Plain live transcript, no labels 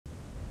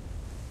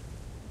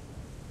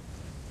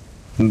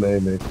नहीं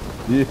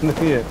नहीं ये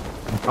नहीं है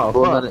वो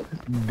पापा। मैंने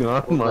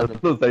गांड वो मार मैंने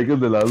लो साइकिल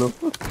दिला लो।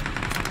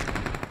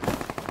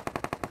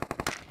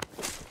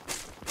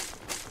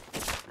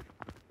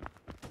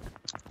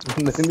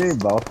 नहीं नहीं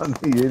बाबा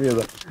नहीं ये नहीं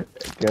था।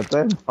 कहता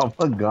है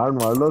पापा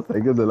गांड मार लो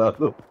साइकिल दिला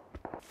लो।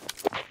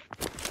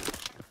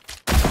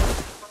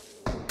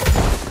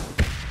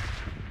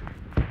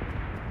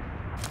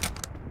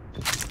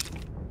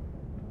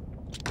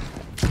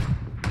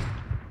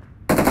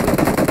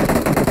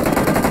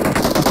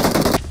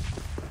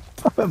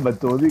 मैं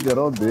बकचोदी कर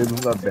रहा हूँ दे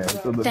दूंगा बहन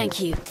तो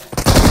Thank you.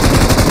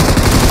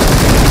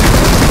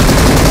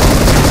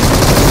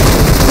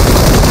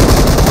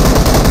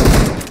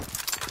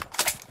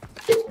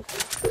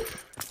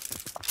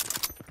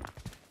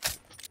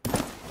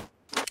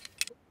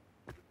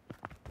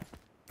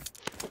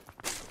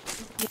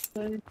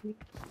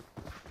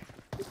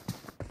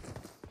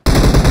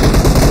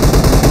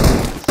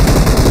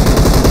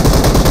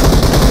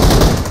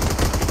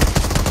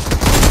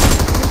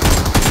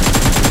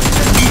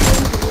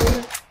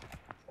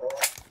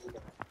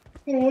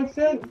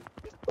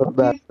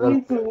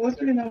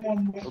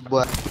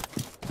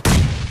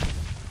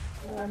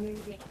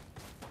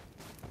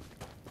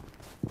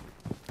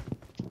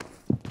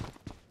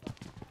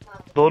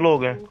 दो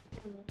लोग हैं।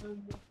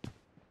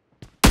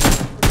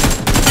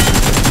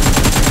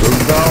 रुक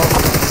जाओ।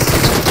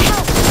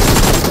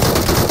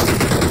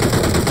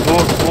 वो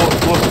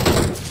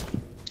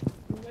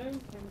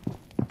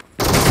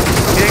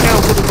ये क्या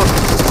ऊपर ऊपर।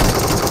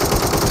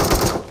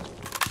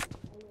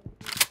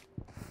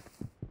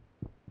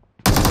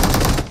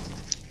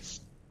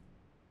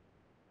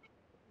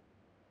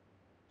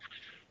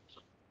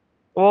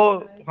 वो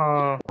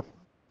हाँ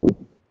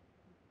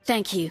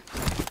Thank you.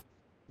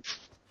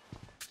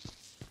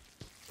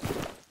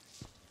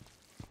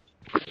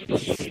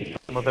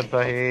 मदर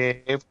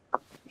साहेब।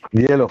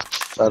 ये लो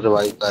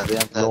रिवाइव कर रहे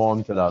हैं। लो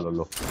ऑन चला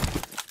लो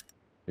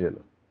ये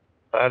लो।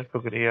 यार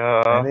शुक्रिया।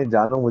 मैंने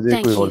जानो मुझे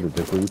कोई Thank और you.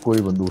 देते कोई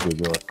कोई बंदूक दे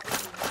दे और।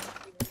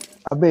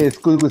 अबे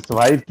इसको कोई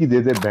स्वाइप की दे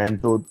दे बहन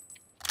तो।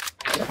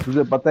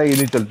 तुझे पता है ये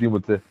नहीं चलती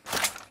मुझसे।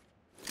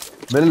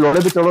 मेरे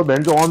लोड़े पे चढ़ो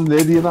बहन तो ऑन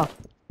ले दिए ना।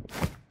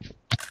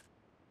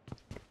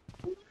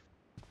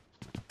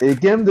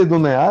 एकेएम दे दो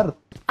ना यार।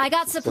 I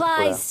got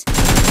supplies.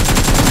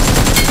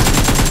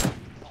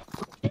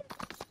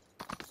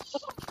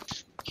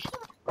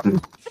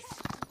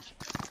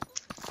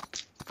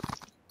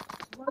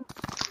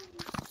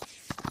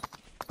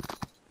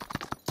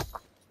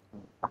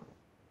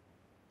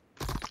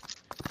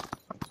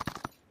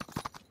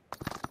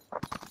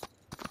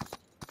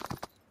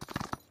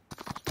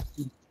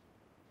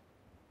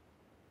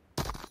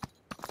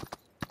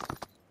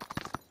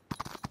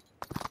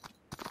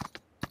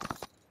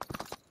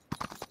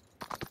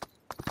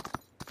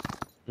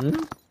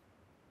 हम्म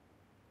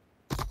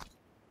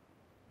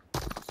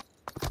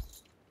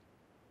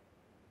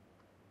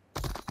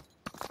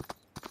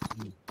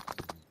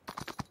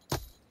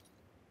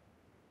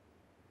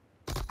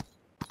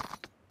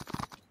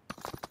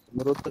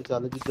मेरे ऊपर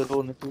चल की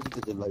चलो ने तू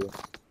भी चला जा।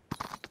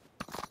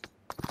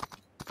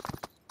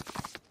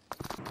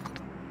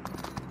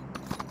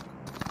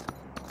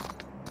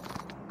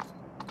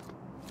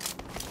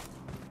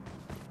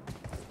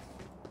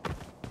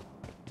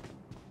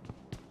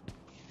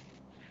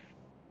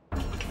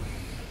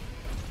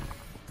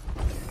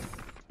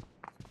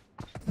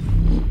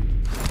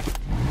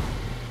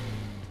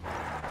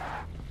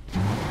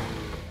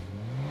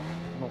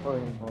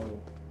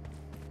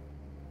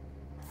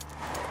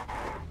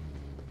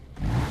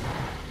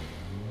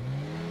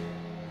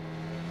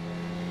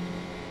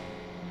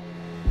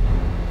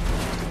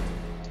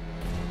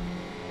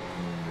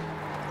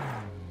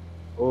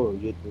 ओ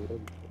ये तो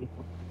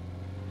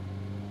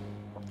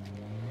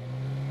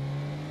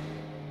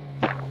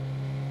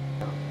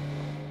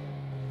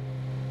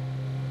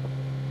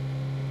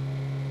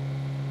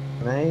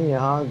नहीं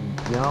यहाँ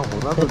यहाँ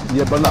होना तो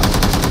ये बना।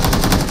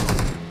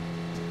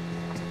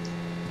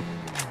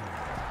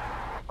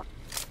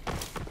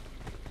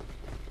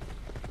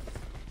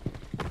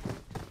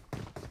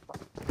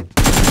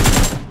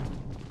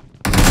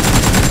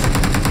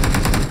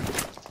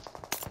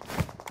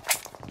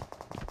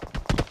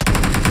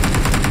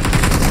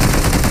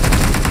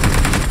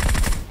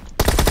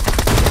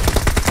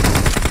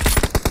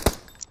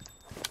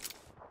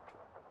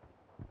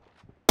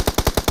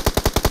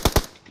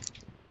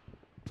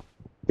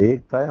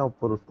 एक था यहाँ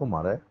ऊपर उसको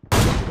मारा है।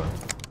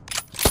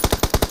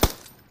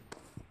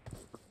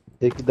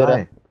 एक इधर कहाँ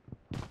है। है?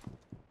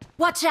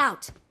 Watch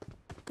out.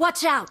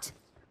 Watch out.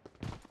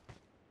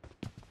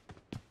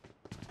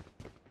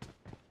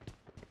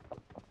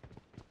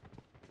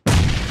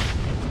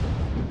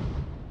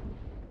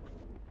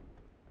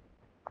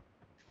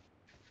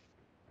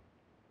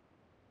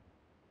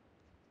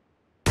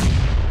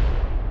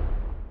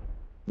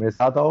 मेरे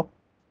साथ आओ।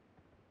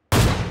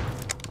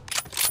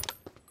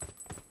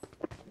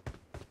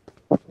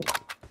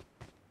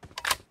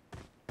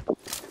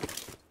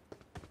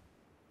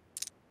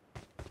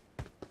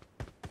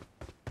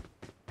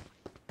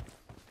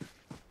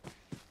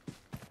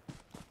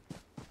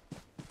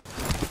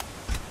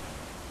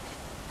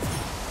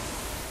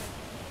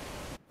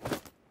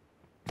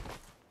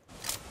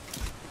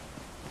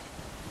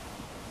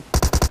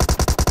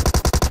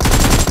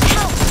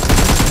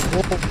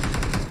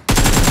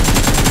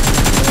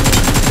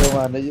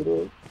 मारने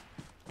जरूर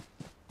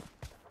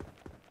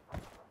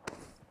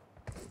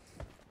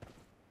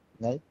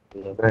नहीं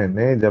नहीं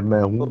नहीं, जब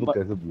मैं हूँ तो तो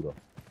कैसे पूरा।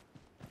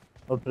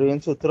 और ट्रेन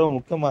से उतरा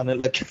मुक्के मारने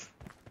लगे।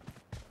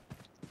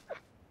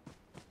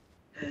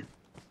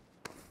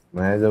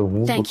 मैं जब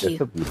हूँ तो Thank you.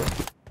 कैसे पूरा।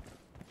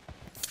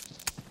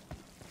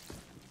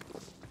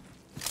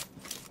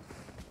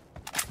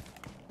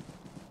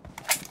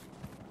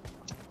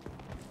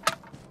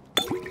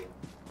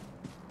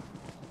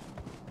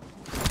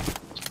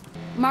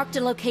 Marked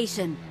a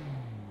location.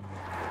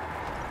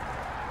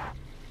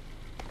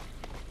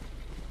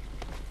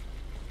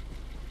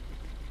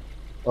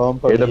 हम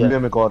पड़ गया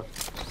AWM एक और।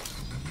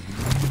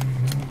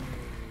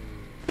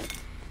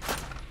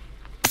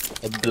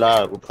 ला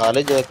उठा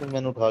ले जाके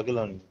मैंने उठा के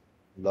लानी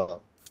ला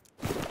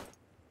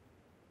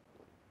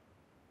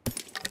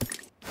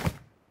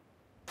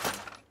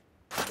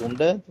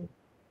कुंडा है तो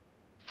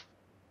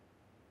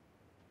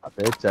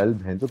अबे चल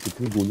बहन, तो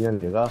कितनी गोलियां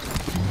लेगा।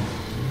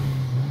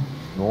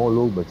 9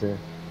 लोग बचे।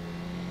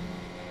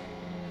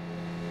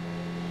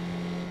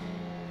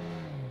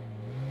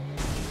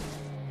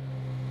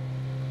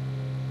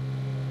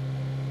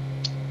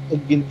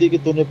 एक गिनती की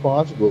तूने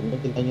 5 गोलियां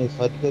चलाई हैं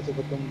सारी कैसे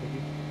खत्म होगी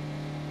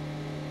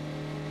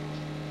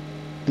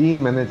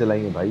 3 मैंने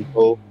चलाई है भाई।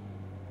 ओ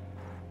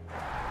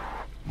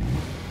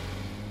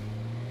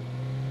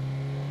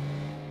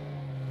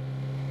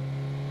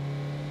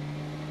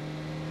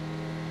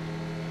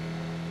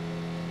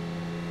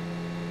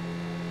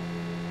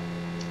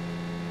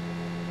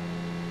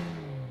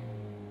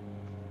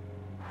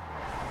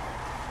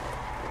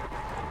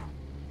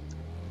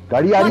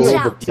गाड़ी आ रही Watch है।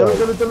 out. चलो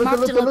चलो चलो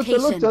Marked चलो a चलो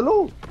चलो location. चलो।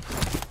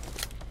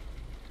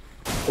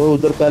 ओ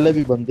उधर पहले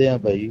भी बंदे हैं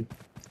भाई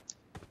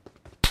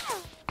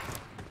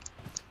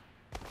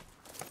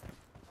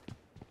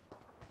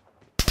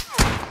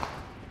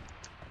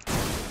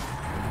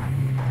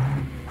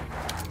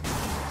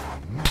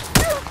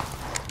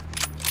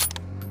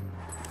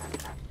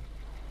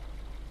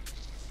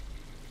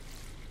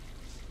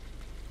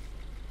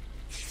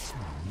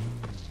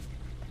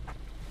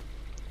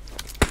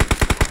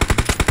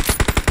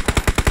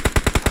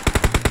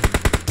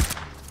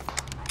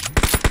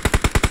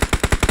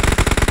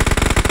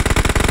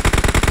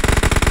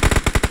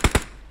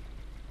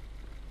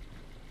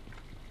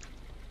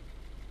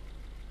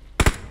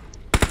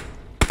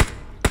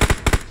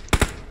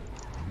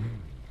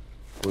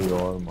कोई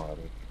और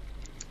मारे।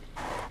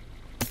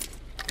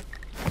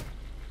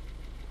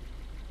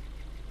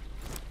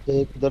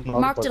 एक उधर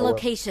नाक Marked a पड़ा हुआ है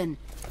location.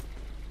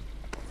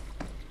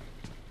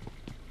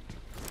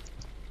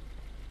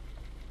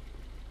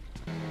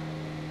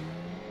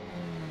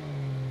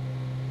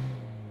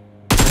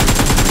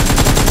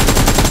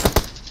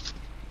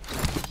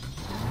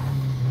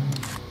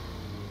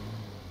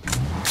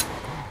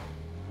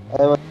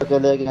 अरे वो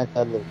चले गए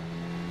चल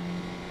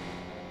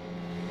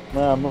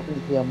मैं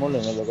अम्मो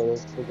लेने लगा तो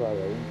उसको कहा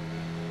भाई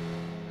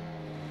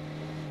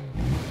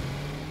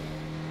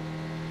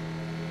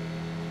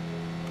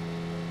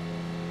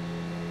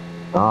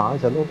हाँ हाँ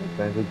चलो,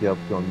 पैसे की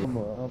आपकी ऑन।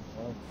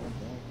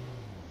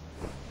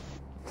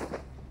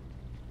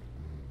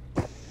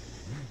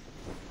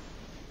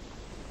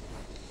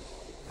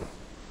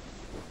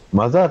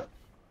 मजर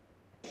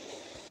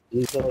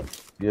ये सब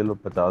ये लो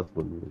 50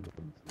 बोलिए।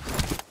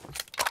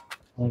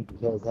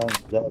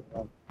 जा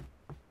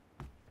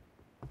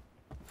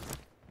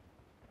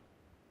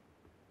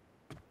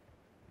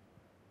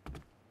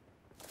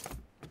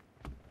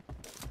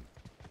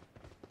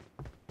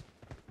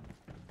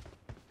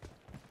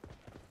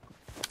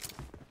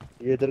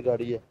ये इधर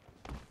गाड़ी है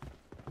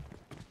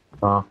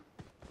हाँ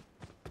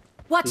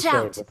Watch इस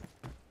साइड out. पर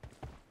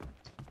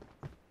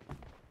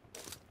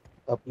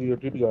अपनी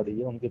रोटेट गाड़ी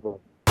है उनके पास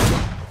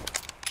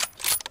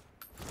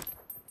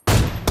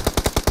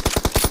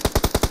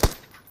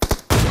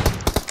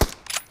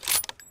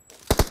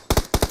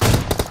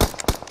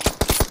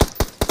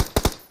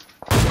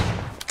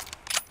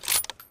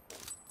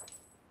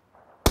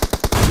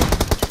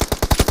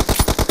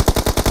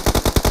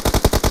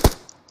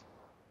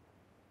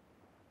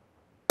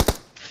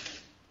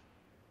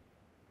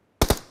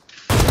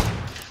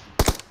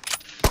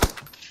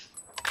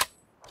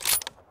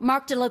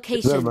Marked a इधर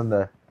location. बंदा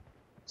है।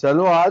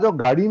 चलो आ जाओ,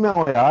 गाड़ी में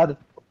हो यार।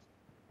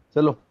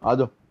 चलो आ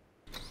जाओ,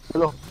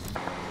 चलो।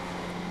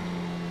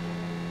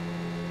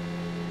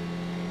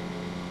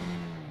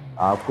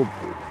 आपको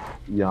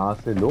यहाँ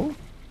से लो।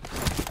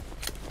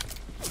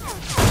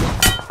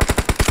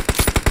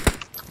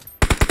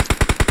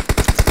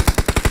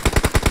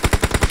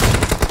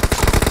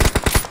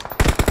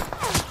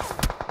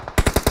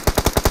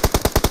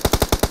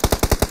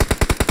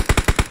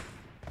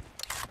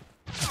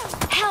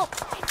 Help.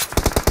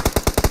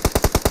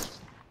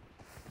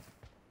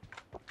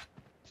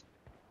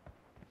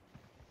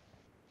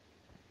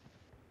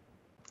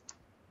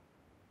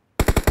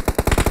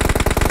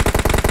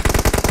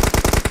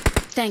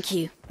 Thank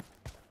you.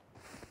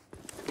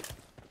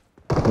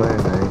 नहीं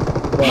नहीं,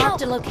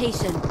 Marked a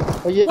location.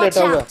 और ये Watch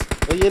लेटा हुआ out.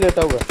 है और ये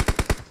लेटा हुआ है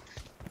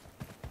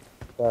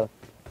चल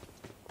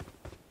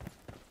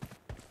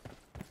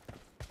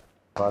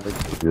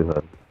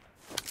सर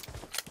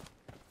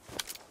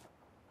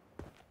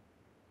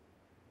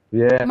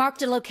ये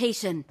Marked a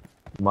location.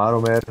 मारो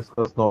मैं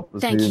इसको स्नॉप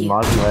Thank you.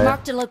 मार दिया है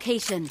Marked a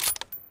location.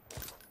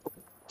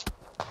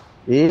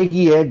 एक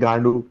ही है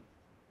गांडू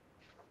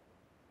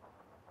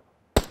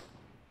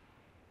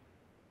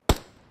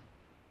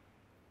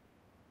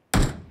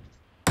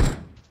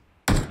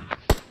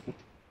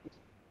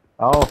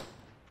आओ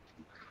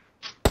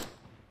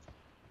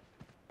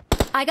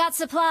I got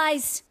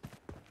supplies.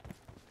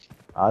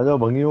 आ जाओ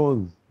भंगियों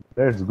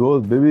let's go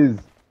babies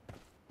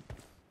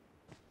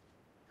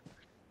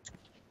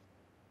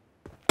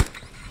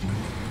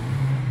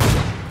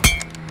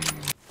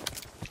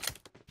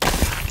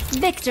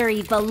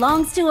Victory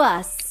belongs to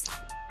us.